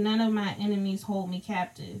 Pray none of my enemies hold me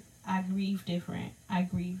captive. I grieve different. I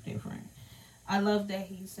grieve different. I love that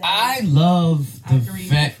he said. I love the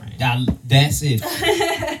fact that's it.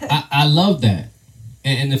 I love that,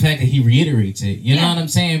 and the fact that he reiterates it. You know what I'm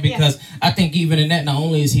saying? Because I think even in that, not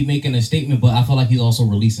only is he making a statement, but I feel like he's also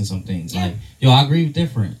releasing some things. Like, yo, I grieve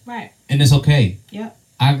different, right? And it's okay. Yep.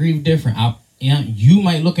 I grieve different. You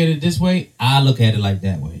might look at it this way. I look at it like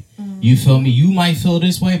that way. Mm-hmm. You feel me? You might feel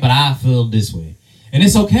this way, but I feel this way, and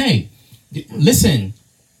it's okay. Listen.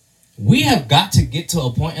 We have got to get to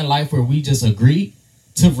a point in life where we just agree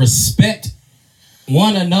to respect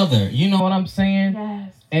one another. You know what I'm saying?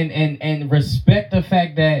 Yes. And respect the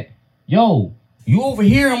fact that, yo, you over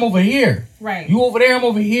here, I'm over here. Right. You over there, I'm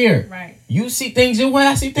over here. Right. You see things your way,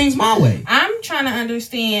 I see things my way. I'm trying to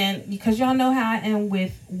understand, because y'all know how I am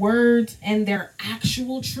with words and their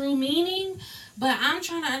actual true meaning. But I'm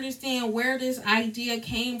trying to understand where this idea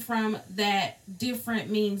came from that different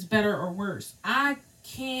means better or worse. I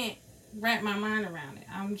can't wrap my mind around it.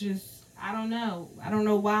 I don't know. I don't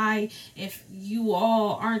know why, if you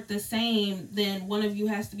all aren't the same, then one of you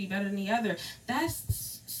has to be better than the other.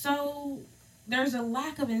 That's so there's a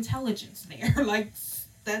lack of intelligence there. Like,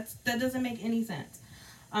 that doesn't make any sense.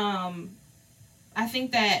 I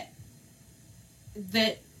think that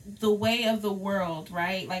the way of the world,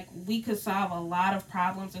 right? Like, we could solve a lot of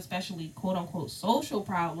problems, especially quote unquote social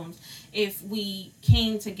problems, if we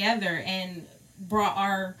came together and brought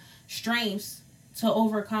our strengths to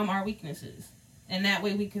overcome our weaknesses. And that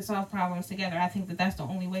way we could solve problems together. I think that that's the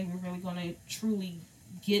only way we're really going to truly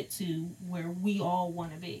get to where we all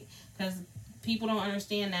want to be. Because people don't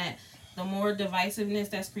understand that the more divisiveness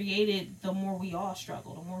that's created, the more we all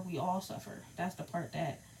struggle, the more we all suffer. That's the part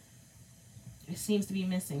that it seems to be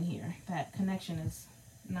missing here. That connection is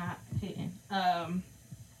not hitting.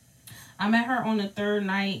 I met her on the third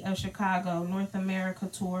night of Chicago North America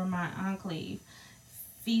tour, my enclave.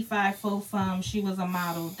 Fee Fi Fo Fum, she was a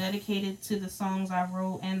model, dedicated to the songs I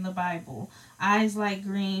wrote and the Bible. Eyes like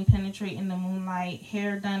green, penetrating the moonlight,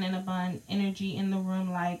 hair done in a bun, energy in the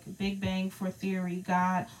room like Big Bang for Theory,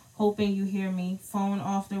 God, hoping you hear me, phone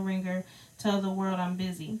off the ringer, tell the world I'm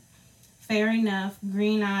busy. Fair enough,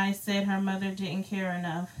 green eyes said her mother didn't care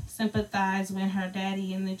enough, sympathized when her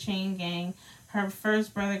daddy in the chain gang. Her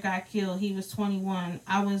first brother got killed, he was 21,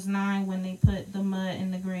 I was 9 when they put the mud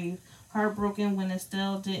in the grave. Heartbroken when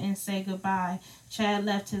Estelle didn't say goodbye. Chad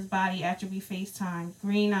left his body after we FaceTime.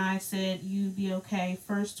 Green eyes said you'd be okay.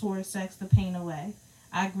 First tour sex the pain away.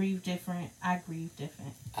 I grieve different. I grieve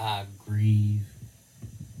different. I grieve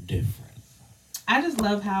different. I just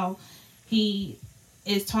love how he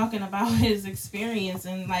is talking about his experience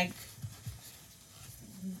and like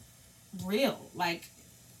real. Like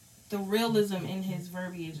the realism in his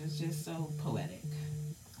verbiage is just so poetic.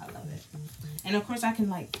 I love it. And of course I can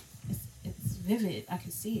like it's vivid. I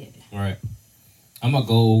can see it. Right. I'm going to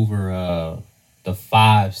go over the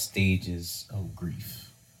 5 stages of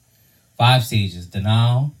grief. 5 stages: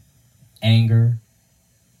 denial, anger,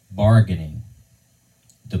 bargaining,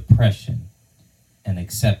 depression, and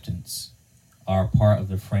acceptance are part of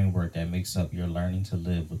the framework that makes up your learning to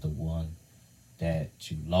live with the one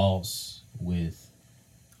that you lost, with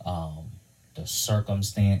the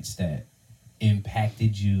circumstance that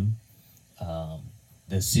impacted you,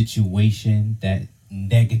 the situation that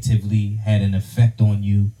negatively had an effect on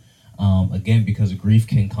you. Again, because grief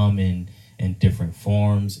can come in different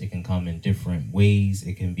forms. It can come in different ways.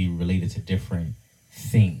 It can be related to different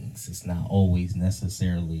things. It's not always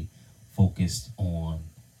necessarily focused on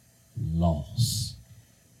loss.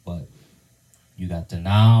 But you got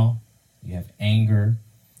denial, you have anger,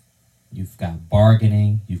 you've got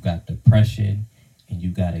bargaining, you've got depression, and you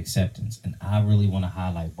got acceptance. And I really want to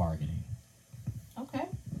highlight bargaining. Okay.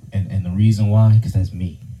 And the reason why, because that's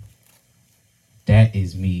me. That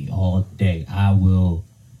is me all day. I will,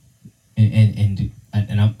 and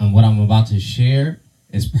what I'm about to share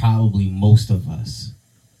is probably most of us,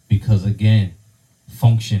 because again,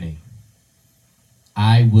 functioning.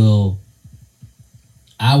 I will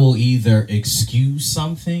either excuse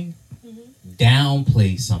something,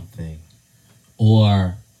 downplay something,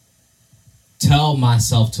 or tell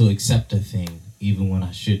myself to accept a thing even when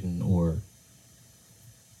I shouldn't, or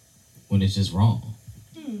when it's just wrong.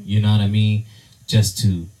 You know what I mean? Just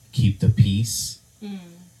to keep the peace.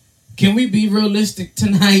 Can we be realistic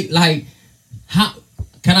tonight? Like, how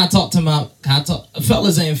can I talk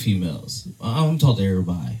fellas and females? I'm talk to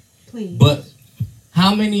everybody. Please. But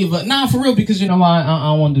how many of us? Nah, for real, because you know why? I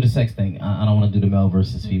don't want to do the sex thing. I don't want to do the male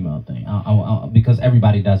versus female thing. Because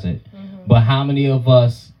everybody does it. But how many of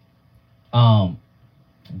us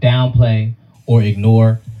downplay or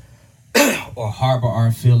ignore or harbor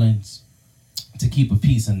our feelings to keep a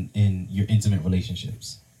peace in your intimate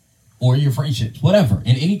relationships or your friendships, whatever,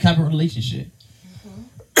 in any type of relationship?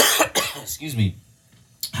 Excuse me.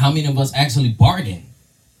 How many of us actually bargain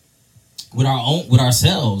with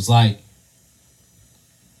ourselves? Like,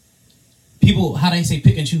 people, how they say,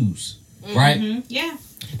 pick and choose, right? Yeah.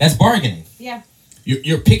 That's bargaining. Yeah.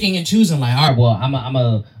 You're picking and choosing, like, all right, well, I'm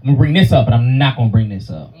gonna bring this up, but I'm not gonna bring this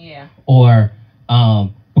up. Yeah. Or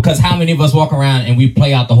because how many of us walk around and we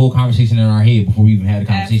play out the whole conversation in our head before we even had a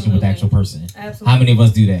conversation with the actual person? Absolutely. How many of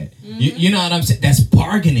us do that? You know what I'm saying? That's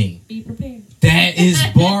bargaining. Be prepared. That is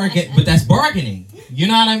bargain, but that's bargaining. You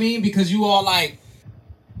know what I mean? Because you all like,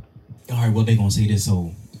 all right, well, they're gonna say this,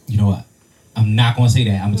 so you know what? I'm not gonna say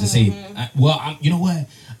that. I'm gonna just say, you know what?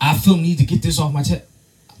 I feel need to get this off my chest.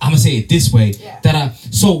 I'm gonna say it this way. Yeah.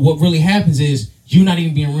 So what really happens is you're not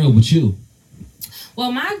even being real with you.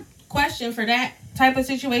 Well, my question for that type of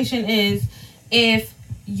situation is, if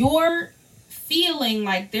your feeling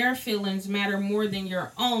like their feelings matter more than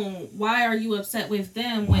your own, why are you upset with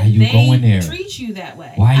them Why when you they going there? treat you that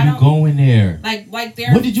way? Why are you going there? Like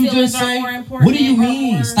their what did you feelings just say? are more important. What do you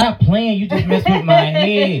mean? Stop playing. You just messed with my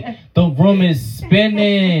head. The room is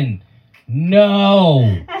spinning.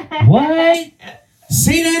 No. What?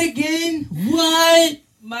 Say that again. What?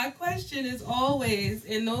 My question is always,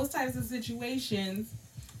 in those types of situations,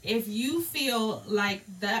 if you feel like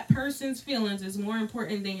that person's feelings is more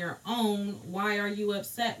important than your own, why are you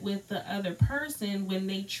upset with the other person when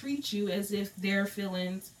they treat you as if their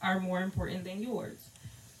feelings are more important than yours?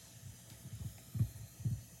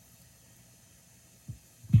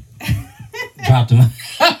 Dropped him.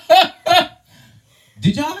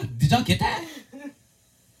 Did y'all get that?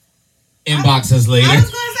 Inbox us later. I was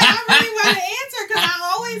going to say, I really want to answer because I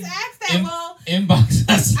always ask that. Inbox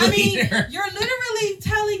us later. I mean, you're literally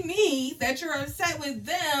telling me that you're upset with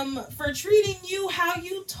them for treating you how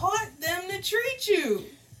you taught them to treat you.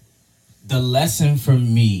 The lesson for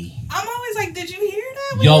me. I'm always like, did you hear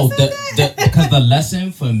that? When you said that? Because the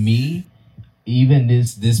lesson for me, even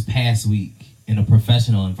this past week in a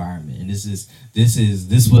professional environment, and this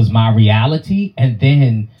was my reality, and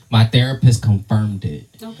then my therapist confirmed it.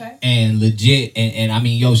 Okay. And legit, and I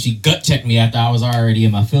mean, she gut checked me after I was already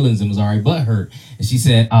in my feelings and was already butthurt. And she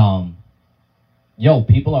said,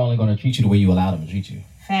 people are only going to treat you the way you allow them to treat you.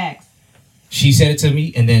 Facts. She said it to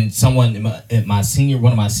me, and then one of my senior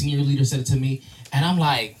leaders said it to me, and I'm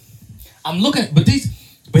like, I'm looking, but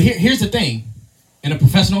here's the thing, in a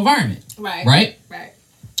professional environment, right?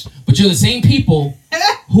 But you're the same people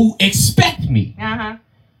who expect me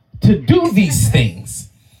to do these things.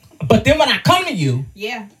 But then when I come to you,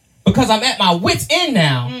 because I'm at my wit's end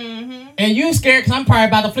now, and you scared because I'm probably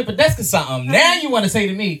about to flip a desk or something, now you want to say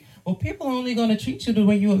to me, well, people are only going to treat you the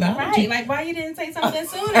way you allow them to. Like, why you didn't say something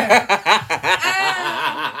sooner?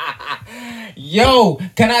 Yo,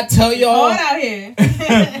 can I tell y'all? Hold out here.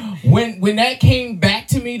 when that came back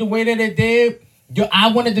to me the way that it did,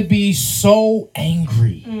 I wanted to be so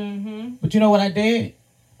angry. But you know what I did?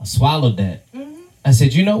 I swallowed that. I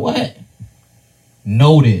said, you know what?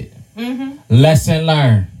 Noted. Lesson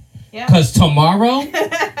learned. Because tomorrow,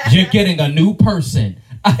 you're getting a new person.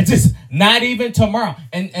 Not even tomorrow.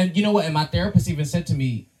 And you know what? And my therapist even said to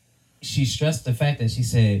me, she stressed the fact that she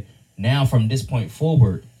said, now from this point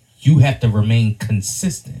forward, you have to remain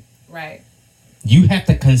consistent. Right. You have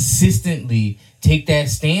to consistently take that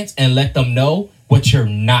stance and let them know what you're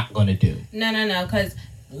not going to do. No. Because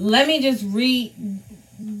let me just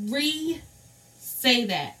say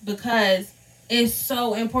that because it's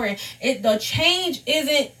so important. The change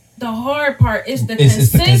isn't the hard part. It's the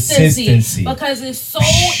consistency. Because it's so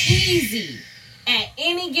easy at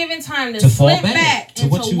any given time to slip back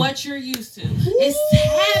into what you're used to. It's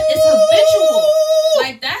habitual.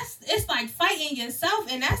 Like it's like fighting yourself,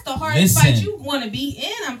 and that's the hardest fight you want to be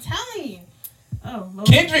in. I'm telling you. Oh, Lord.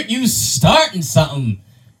 Kendrick, you starting something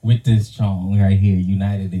with this song right here,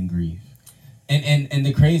 United in Grieve. And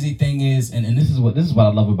the crazy thing is, and this is what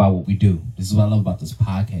I love about what we do. This is what I love about this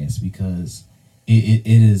podcast, because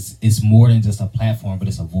it's more than just a platform, but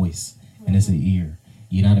it's a voice and it's an ear.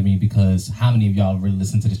 You know what I mean? Because how many of y'all really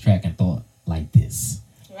listened to this track and thought like this?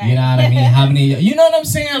 Right. You know what I mean? How many? You know what I'm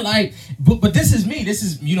saying? Like, but this is me. This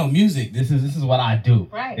is music. This is what I do.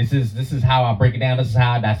 Right. This is how I break it down. This is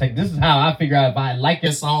how I dissect. This is how I figure out if I like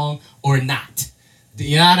your song or not.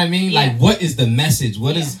 You know what I mean? Yeah. Like, what is the message?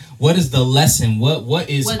 What is the lesson? What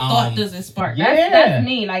thought does it spark? Yeah. That's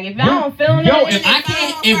me. Like, if I don't feel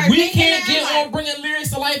if we can't get on bringing lyrics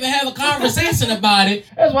to life and have a conversation about it,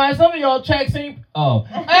 that's why some of y'all tracks ain't. I'm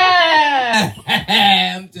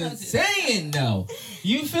just saying though.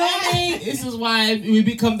 You feel me? This is why we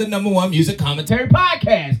become the #1 music commentary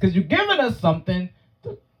podcast, because you're giving us something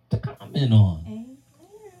to comment on.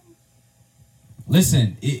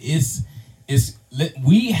 Listen,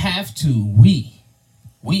 we have to,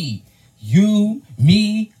 you,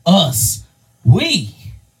 me, us, we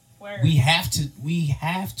have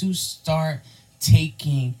to start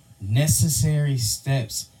taking necessary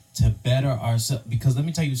steps to better ourselves. Because let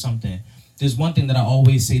me tell you something. There's one thing that I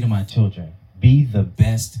always say to my children: be the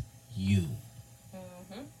best you.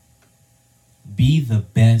 Be the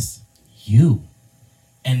best you.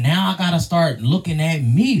 And now I gotta start looking at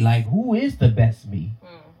me like, who is the best me?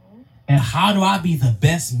 And how do I be the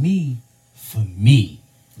best me for me?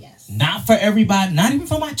 Yes. Not for everybody, not even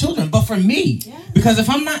for my children, but for me. Yeah. Because if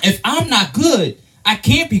I'm not good, I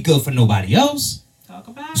can't be good for nobody else. Talk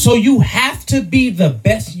about it. So you have to be the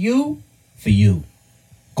best you for you.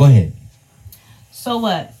 Go ahead. So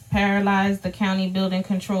what? Paralyzed, the county building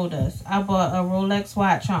controlled us. I bought a Rolex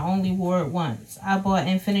watch, I only wore it once. I bought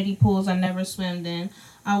infinity pools I never swam in.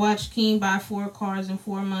 I watched King buy 4 cars in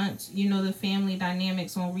 4 months. You know, the family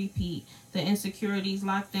dynamics on repeat. The insecurities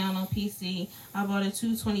locked down on PC. I bought a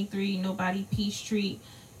 223, nobody peace treat.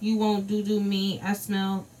 You won't do me, I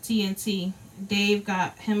smell TNT. Dave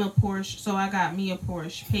got him a Porsche, so I got me a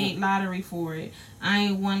Porsche. Paid lottery for it. I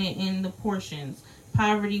ain't won it in the portions.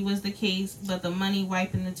 Poverty was the case, but the money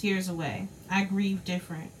wiping the tears away. I grieve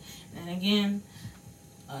different. And again,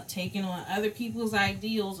 taking on other people's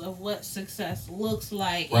ideals of what success looks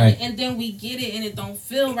like. Right. And then we get it and it don't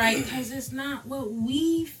feel right because it's not what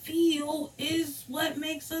we feel is what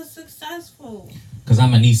makes us successful. Because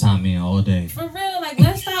I'm a Nissan man all day. For real, like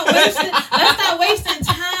let's stop wasting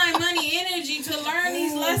time, money, energy to learn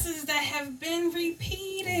these lessons that have been repeated.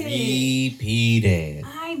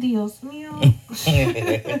 Ideals, meal.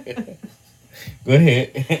 Go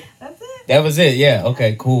ahead. That's it. That was it. Yeah.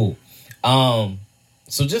 Okay. Cool.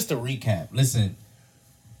 So just to recap, listen.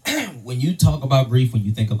 When you talk about grief, when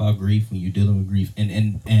you think about grief, when you're dealing with grief,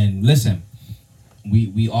 and listen,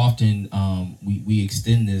 we often we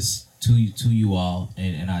extend this to you all,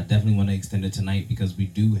 and I definitely want to extend it tonight because we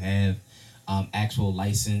do have actual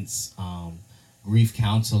licensed grief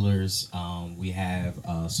counselors. We have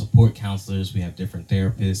support counselors. We have different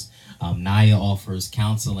therapists. Naya offers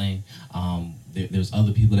counseling. There's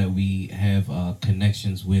other people that we have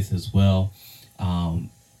connections with as well.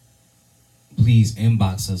 Please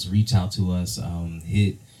inbox us, reach out to us,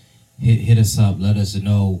 hit us up, let us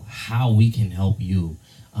know how we can help you.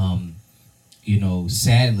 You know,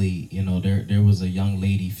 sadly, you know, there was a young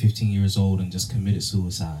lady, 15 years old, and just committed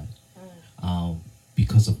suicide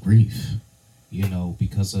because of grief. You know,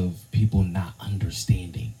 because of people not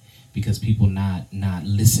understanding, because people not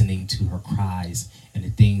listening to her cries and the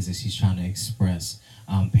things that she's trying to express.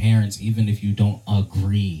 Parents, even if you don't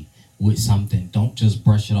agree with something, don't just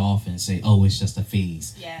brush it off and say, oh, it's just a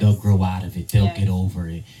phase. Yes. They'll grow out of it. They'll Yes. get over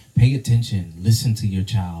it. Pay attention. Listen to your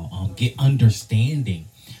child. Get understanding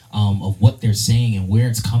of what they're saying and where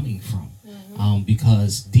it's coming from.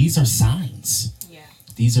 Because these are signs. Yeah.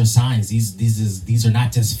 These are signs. These are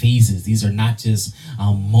not just phases. These are not just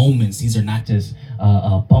moments. These are not just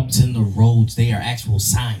bumps in the roads. They are actual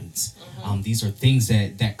signs. These are things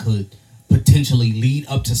that could potentially lead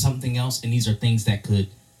up to something else, and these are things that could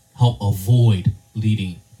help avoid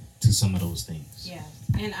leading to some of those things. Yeah.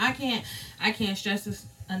 And I can't stress this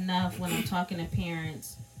enough when I'm talking to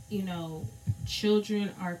parents. You know,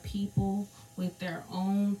 children are people with their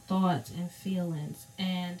own thoughts and feelings,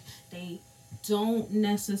 and they don't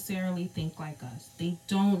necessarily think like us. They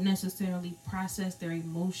don't necessarily process their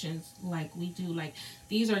emotions like we do. Like,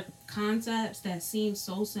 these are concepts that seem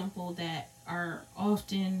so simple that are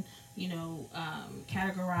often, you know,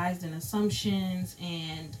 categorized in assumptions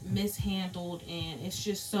and mishandled, and it's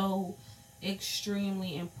just so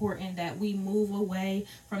extremely important that we move away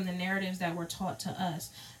from the narratives that were taught to us.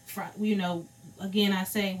 You know, again, I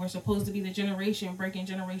say we're supposed to be the generation breaking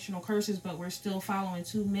generational curses, but we're still following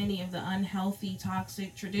too many of the unhealthy,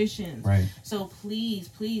 toxic traditions. Right. So please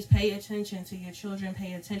pay attention to your children,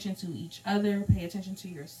 pay attention to each other, pay attention to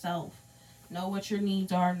yourself. Know what your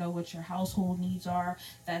needs are, know what your household needs are.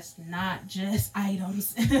 That's not just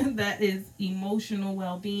items. That is emotional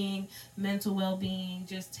well-being, mental well-being,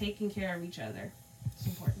 just taking care of each other. It's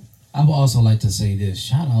important. I would also like to say this.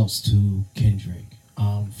 Shout outs to Kendrick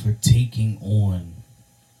for taking on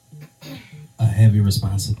a heavy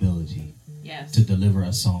responsibility Yes. to deliver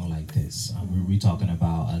a song like this. We're talking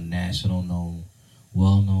about a national known,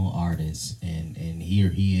 well-known artist, and here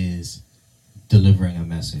he is delivering a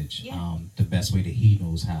message the best way that he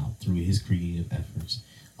knows how, through his creative efforts.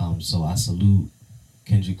 So I salute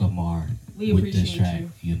Kendrick Lamar with this track,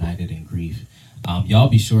 United in Grief. Y'all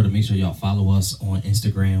be sure to make sure y'all follow us on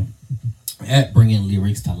Instagram at Bringing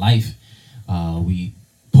Lyrics to Life. We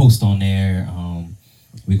post on there.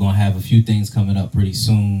 We're going to have a few things coming up pretty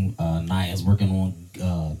soon. Naya's working on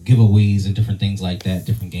giveaways and different things like that,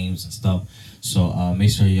 different games and stuff. So make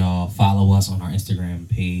sure y'all follow us on our Instagram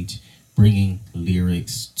page, Bringing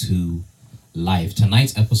Lyrics to Life.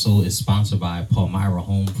 Tonight's episode is sponsored by Palmyra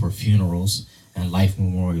Home for Funerals and Life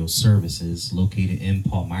Memorial Services, located in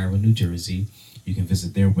Palmyra, New Jersey. You can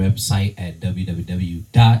visit their website at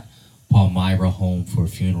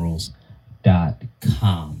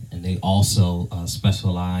www.palmyrahomeforfunerals.com. And they also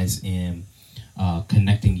specialize in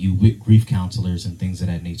connecting you with grief counselors and things of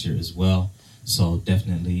that nature as well. So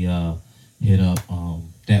definitely hit up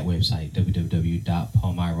that website,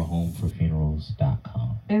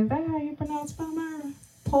 www.palmyrahomeforfunerals.com. Is that how you pronounce Palmyra?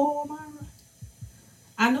 Palmyra?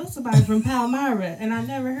 I know somebody from Palmyra, and I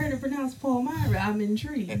never heard it pronounced Palmyra. I'm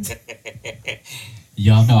intrigued.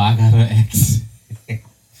 Y'all know I got an ex.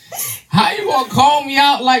 How you gonna call me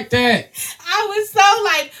out like that? I was so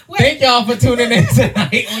like, wait. Thank y'all for tuning in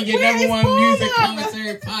tonight on your Where number is one Palmyra? music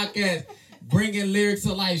commentary podcast, bringing lyrics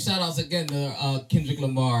to life. Shout outs again to Kendrick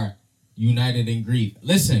Lamar, United in Grief.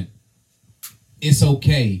 Listen, it's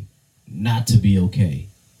okay not to be okay,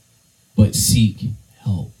 but seek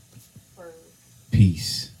help.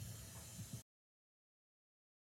 Peace.